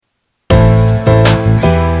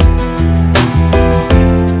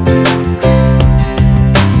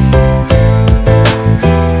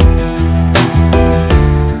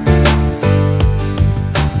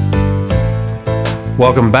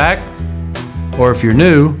Welcome back, or if you're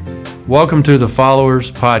new, welcome to the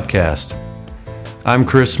Followers Podcast. I'm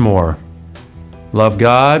Chris Moore. Love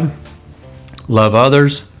God, love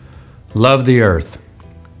others, love the earth.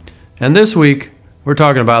 And this week, we're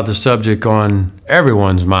talking about the subject on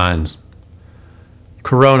everyone's minds,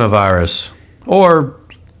 coronavirus, or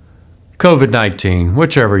COVID-19,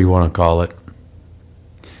 whichever you want to call it.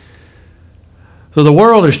 So the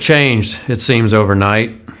world has changed, it seems,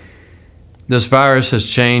 overnight. This virus has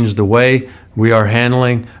changed the way we are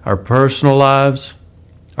handling our personal lives,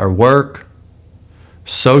 our work,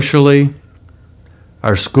 socially,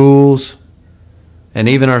 our schools, and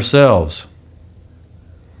even ourselves.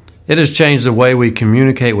 It has changed the way we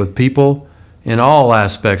communicate with people in all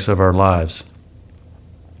aspects of our lives.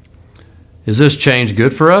 Is this change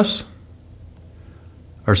good for us?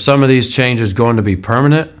 Are some of these changes going to be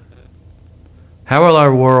permanent? How will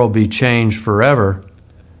our world be changed forever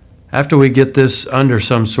after we get this under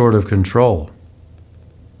some sort of control?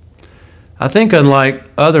 I think unlike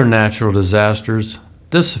other natural disasters,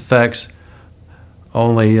 this affects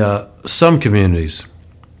only some communities.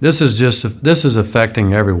 This is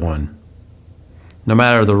affecting everyone, no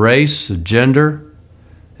matter the race, gender,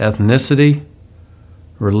 ethnicity,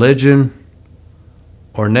 religion,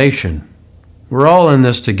 or nation. We're all in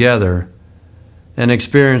this together and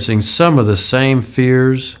experiencing some of the same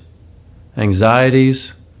fears,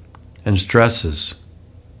 anxieties, and stresses.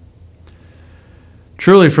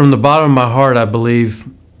 Truly, from the bottom of my heart, I believe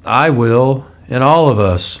I will, and all of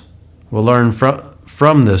us will learn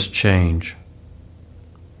from this change.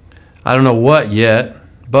 I don't know what yet,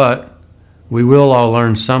 but we will all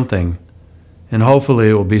learn something, and hopefully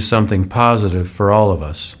it will be something positive for all of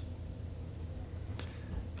us.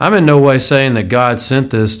 I'm in no way saying that God sent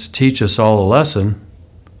this to teach us all a lesson,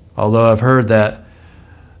 although I've heard that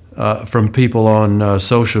from people on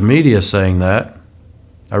social media saying that.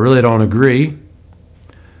 I really don't agree.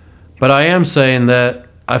 But I am saying that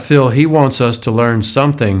I feel He wants us to learn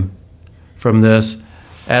something from this,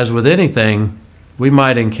 as with anything we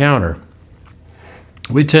might encounter.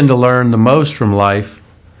 We tend to learn the most from life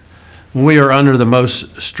when we are under the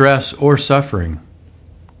most stress or suffering.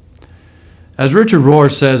 As Richard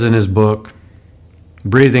Rohr says in his book,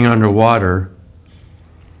 Breathing Underwater,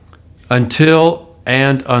 until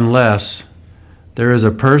and unless there is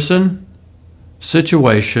a person,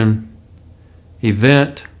 situation,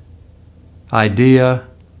 event, idea,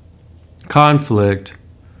 conflict,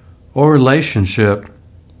 or relationship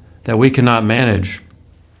that we cannot manage.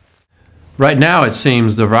 Right now, it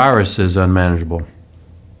seems the virus is unmanageable.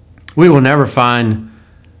 We will never find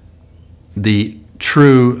the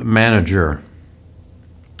true manager.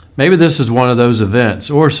 Maybe this is one of those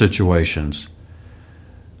events or situations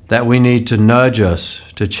that we need to nudge us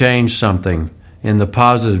to change something in the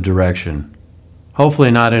positive direction,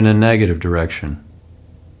 hopefully not in a negative direction.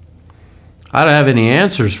 I don't have any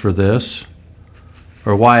answers for this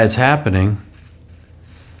or why it's happening,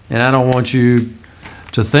 and I don't want you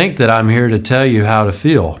to think that I'm here to tell you how to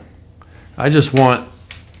feel. I just want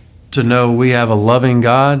to know we have a loving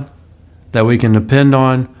God that we can depend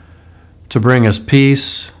on to bring us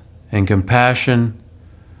peace and compassion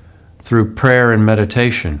through prayer and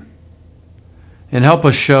meditation, and help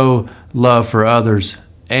us show love for others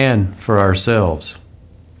and for ourselves.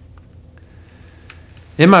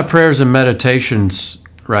 In my prayers and meditations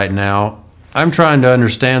right now, I'm trying to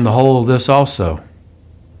understand the whole of this also.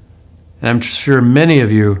 And I'm sure many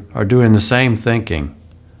of you are doing the same thinking,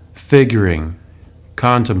 figuring,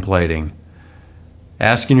 contemplating,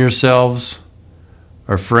 asking yourselves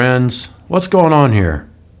or friends, what's going on here?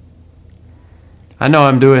 I know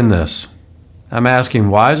I'm doing this. I'm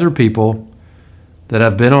asking wiser people that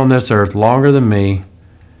have been on this earth longer than me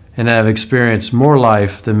and have experienced more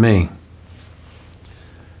life than me.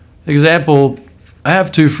 Example, I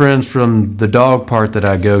have two friends from the dog park that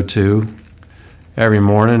I go to every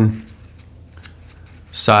morning.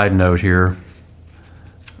 Side note here.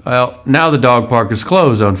 Well, now the dog park is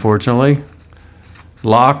closed, unfortunately,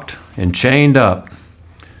 locked and chained up,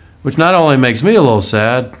 which not only makes me a little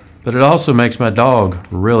sad, but it also makes my dog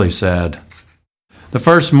really sad. The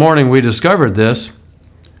first morning we discovered this,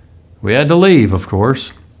 we had to leave, of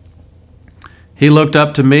course. He looked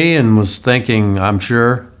up to me and was thinking, I'm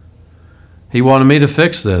sure, he wanted me to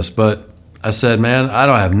fix this, but I said, man, I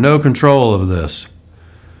don't have no control of this.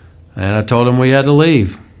 And I told him we had to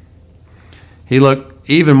leave. He looked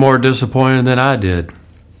even more disappointed than I did.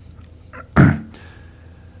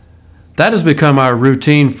 That has become our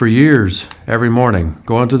routine for years, every morning,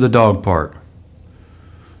 going to the dog park.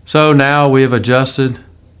 So now we have adjusted,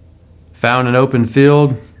 found an open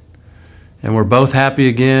field, and we're both happy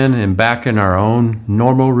again and back in our own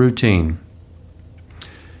normal routine.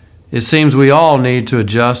 It seems we all need to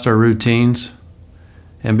adjust our routines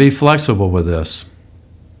and be flexible with this.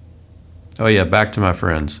 Oh yeah, back to my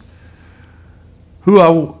friends, who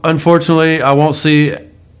unfortunately I won't see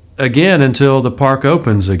again until the park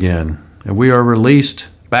opens again and we are released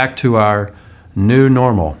back to our new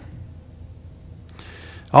normal.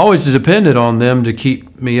 I always depended on them to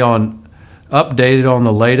keep me updated on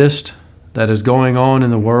the latest that is going on in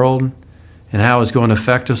the world and how it's going to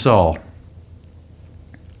affect us all.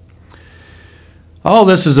 All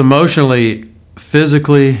this is emotionally,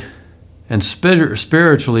 physically, and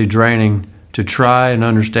spiritually draining to try and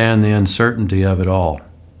understand the uncertainty of it all.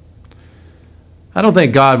 I don't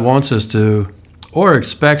think God wants us to or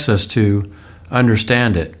expects us to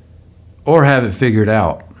understand it or have it figured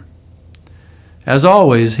out. As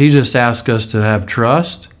always, He just asks us to have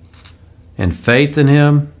trust and faith in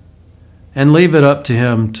Him and leave it up to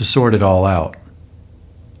Him to sort it all out.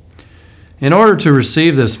 In order to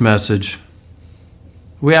receive this message,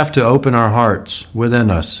 we have to open our hearts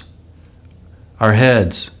within us, our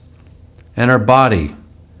heads, and our body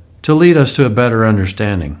to lead us to a better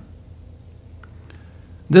understanding.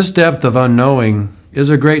 This depth of unknowing is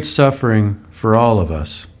a great suffering for all of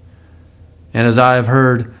us. And as I have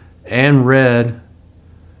heard and read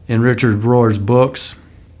in Richard Rohr's books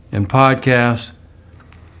and podcasts,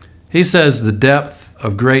 he says the depth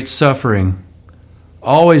of great suffering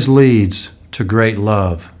always leads to great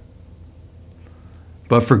love.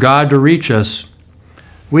 But for God to reach us,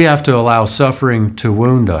 we have to allow suffering to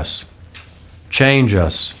wound us, change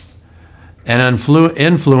us, and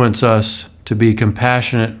influence us to be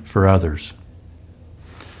compassionate for others.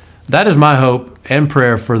 That is my hope and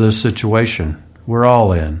prayer for this situation we're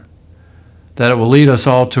all in, that it will lead us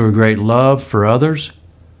all to a great love for others,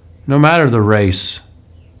 no matter the race,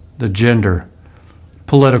 the gender,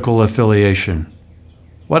 political affiliation,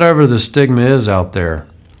 whatever the stigma is out there.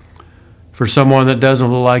 For someone that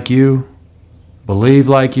doesn't look like you, believe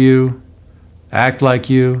like you, act like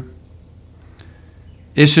you,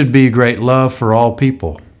 it should be great love for all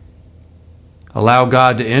people. Allow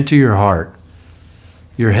God to enter your heart,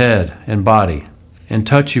 your head and body, and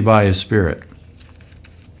touch you by His Spirit.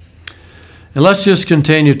 And let's just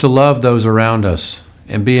continue to love those around us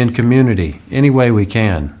and be in community any way we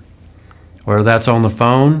can, whether that's on the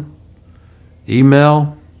phone,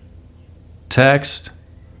 email, text,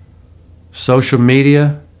 social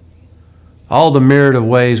media, all the myriad of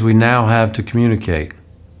ways we now have to communicate.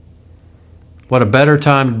 What a better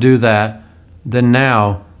time to do that than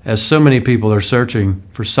now, as so many people are searching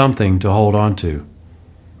for something to hold on to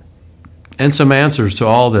and some answers to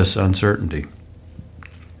all this uncertainty.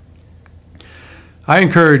 I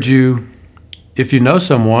encourage you, if you know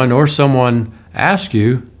someone or someone asks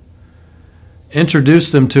you, introduce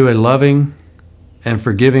them to a loving and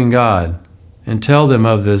forgiving God and tell them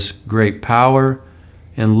of this great power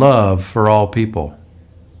and love for all people.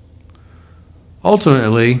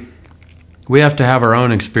 Ultimately, we have to have our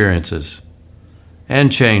own experiences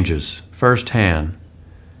and changes firsthand.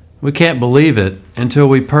 We can't believe it until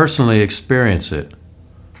we personally experience it.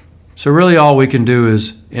 So really all we can do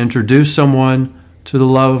is introduce someone to the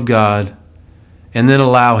love of God and then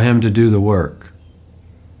allow Him to do the work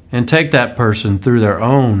and take that person through their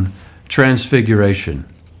own transfiguration.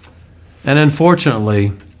 And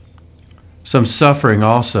unfortunately, some suffering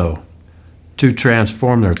also to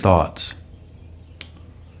transform their thoughts.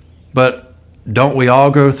 But don't we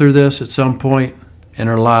all go through this at some point in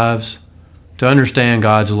our lives to understand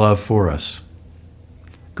God's love for us?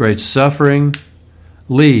 Great suffering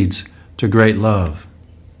leads to great love.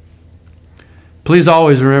 Please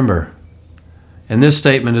always remember, and this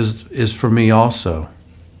statement is for me also,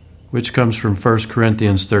 which comes from 1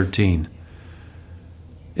 Corinthians 13.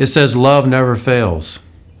 It says, love never fails.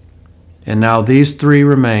 And now these three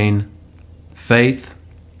remain: faith,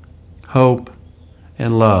 hope,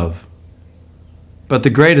 and love. But the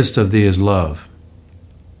greatest of these is love.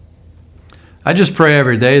 I just pray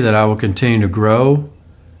every day that I will continue to grow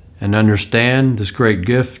and understand this great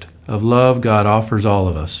gift of love God offers all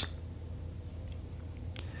of us.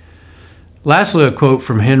 Lastly, a quote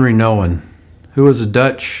from Henry Nouwen, who was a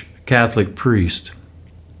Dutch Catholic priest.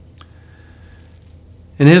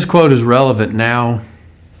 And his quote is relevant now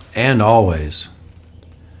and always.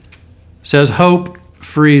 It says, hope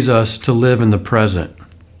frees us to live in the present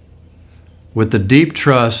with the deep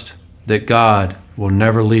trust that God will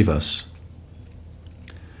never leave us.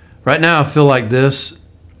 Right now I feel like this,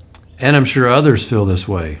 and I'm sure others feel this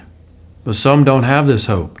way, but some don't have this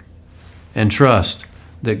hope and trust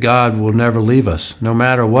that God will never leave us, no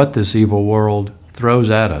matter what this evil world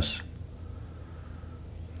throws at us.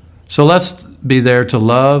 So let's be there to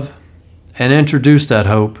love and introduce that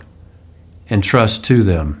hope and trust to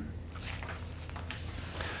them.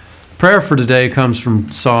 Prayer for today comes from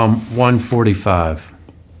Psalm 145.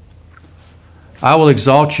 I will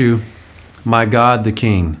exalt you, my God the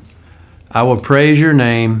King. I will praise your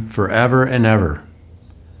name forever and ever.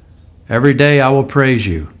 Every day I will praise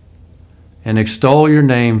you and extol your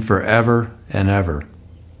name forever and ever.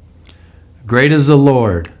 Great is the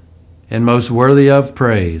Lord and most worthy of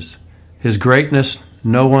praise. His greatness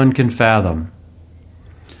no one can fathom.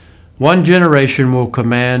 One generation will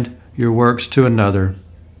command your works to another.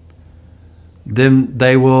 Then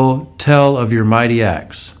they will tell of your mighty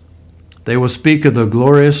acts. They will speak of the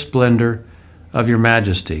glorious splendor of your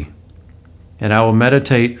majesty, and I will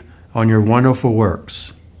meditate on your wonderful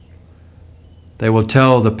works. They will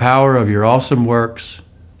tell the power of your awesome works,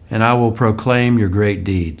 and I will proclaim your great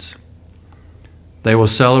deeds. They will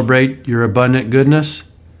celebrate your abundant goodness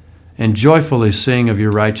and joyfully sing of your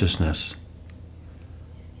righteousness.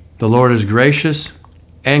 The Lord is gracious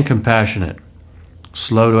and compassionate,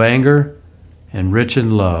 slow to anger, and rich in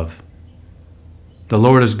love. The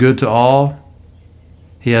Lord is good to all.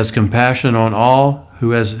 He has compassion on all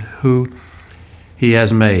who he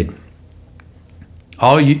has made.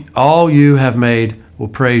 All you have made will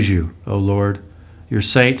praise you, O Lord. Your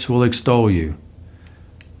saints will extol you.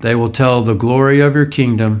 They will tell the glory of your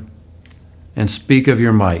kingdom and speak of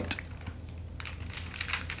your might,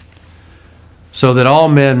 so that all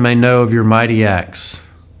men may know of your mighty acts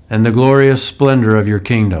and the glorious splendor of your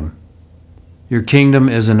kingdom. Your kingdom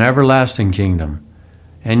is an everlasting kingdom,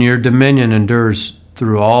 and your dominion endures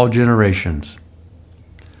through all generations.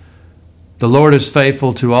 The Lord is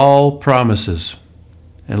faithful to all promises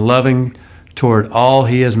and loving toward all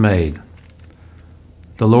he has made.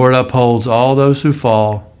 The Lord upholds all those who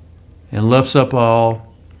fall and lifts up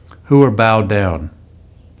all who are bowed down.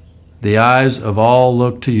 The eyes of all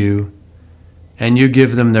look to you, and you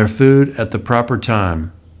give them their food at the proper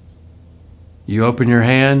time. You open your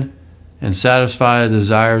hand and satisfy the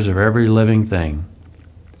desires of every living thing.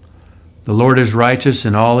 The Lord is righteous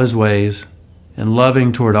in all his ways and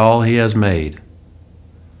loving toward all he has made.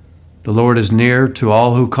 The Lord is near to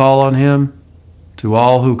all who call on him, to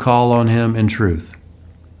all who call on him in truth.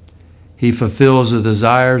 He fulfills the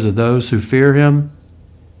desires of those who fear him.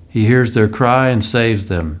 He hears their cry and saves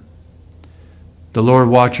them. The Lord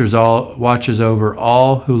watches over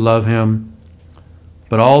all who love him,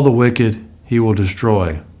 but all the wicked he will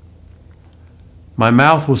destroy. My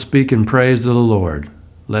mouth will speak in praise of the Lord.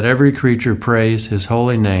 Let every creature praise his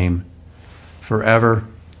holy name forever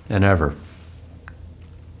and ever.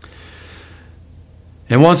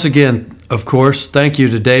 And once again, of course, thank you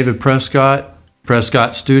to David Prescott,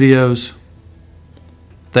 Prescott Studios.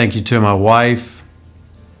 Thank you to my wife.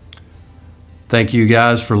 Thank you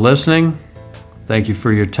guys for listening. Thank you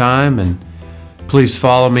for your time. And please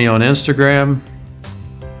follow me on Instagram,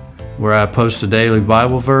 where I post a daily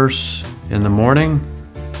Bible verse in the morning.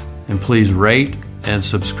 And please rate and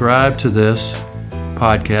subscribe to this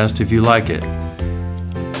podcast if you like it.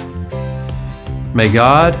 May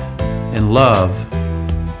God and love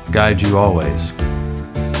guide you always.